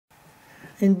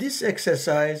In this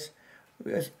exercise,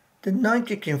 the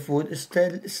non-kicking foot is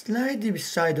slightly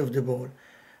beside of the ball,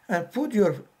 and put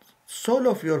your sole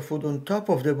of your foot on top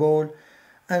of the ball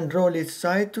and roll it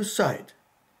side to side.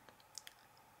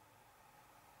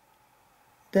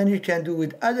 Then you can do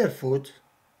with other foot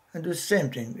and do the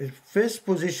same thing. The first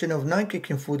position of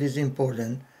non-kicking foot is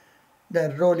important.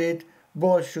 Then roll it,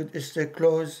 ball should stay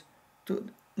close to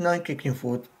non-kicking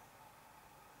foot,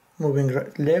 moving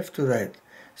left to right.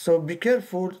 So be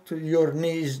careful to your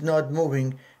knee is not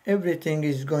moving. Everything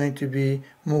is going to be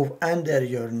move under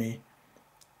your knee,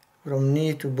 from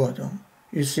knee to bottom.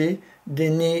 You see, the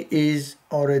knee is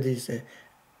already there.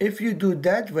 If you do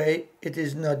that way, it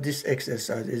is not this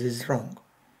exercise, it is wrong.